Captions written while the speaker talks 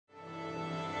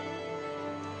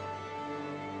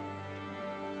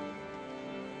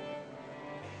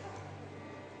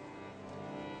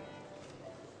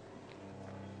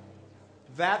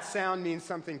that sound means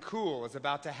something cool is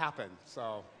about to happen,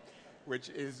 which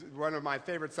is one of my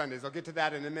favorite Sundays. I'll get to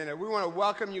that in a minute. We want to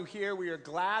welcome you here. We are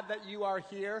glad that you are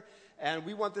here, and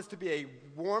we want this to be a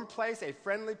warm place, a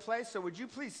friendly place. So would you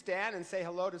please stand and say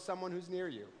hello to someone who's near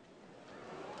you?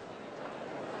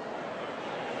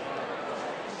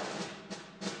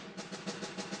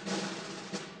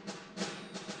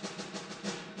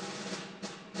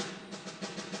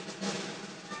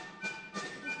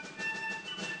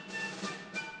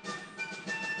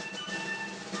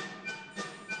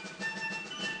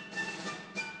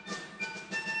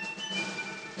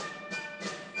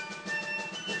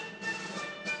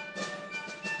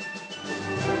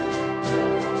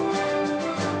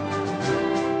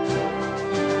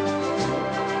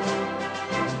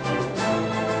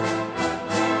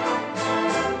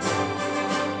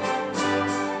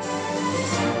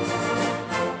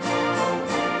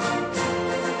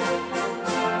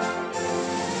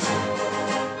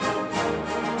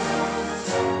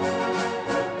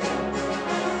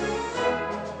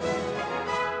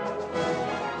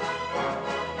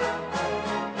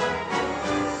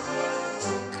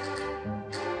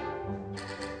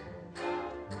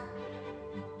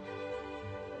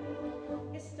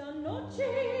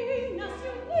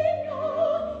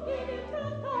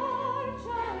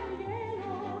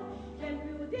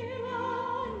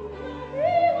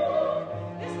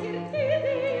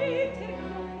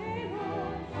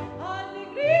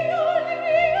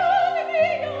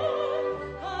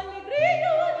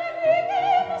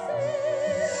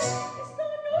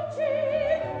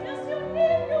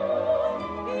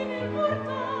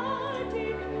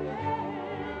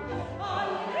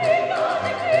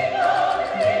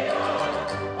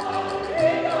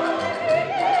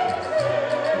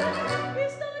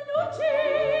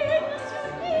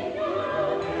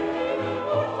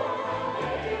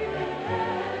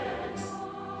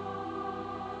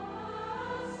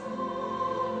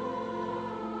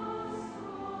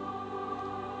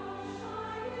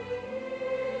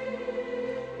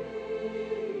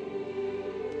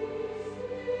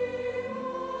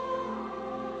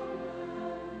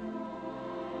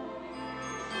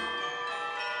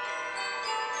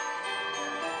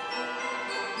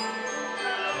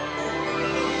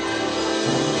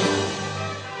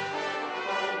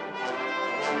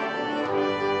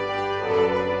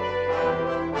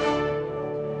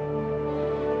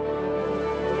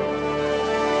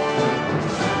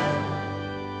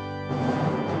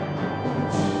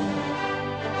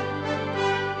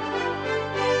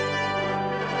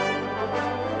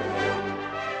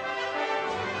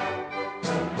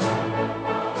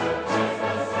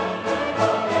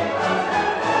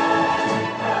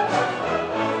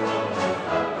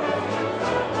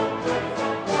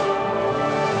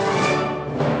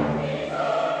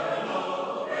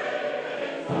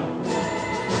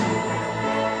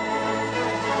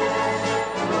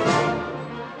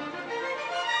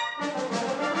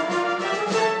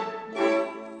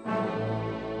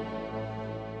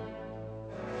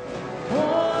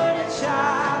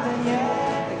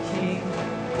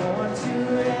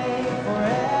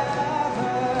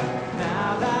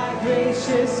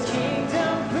 Gracious King.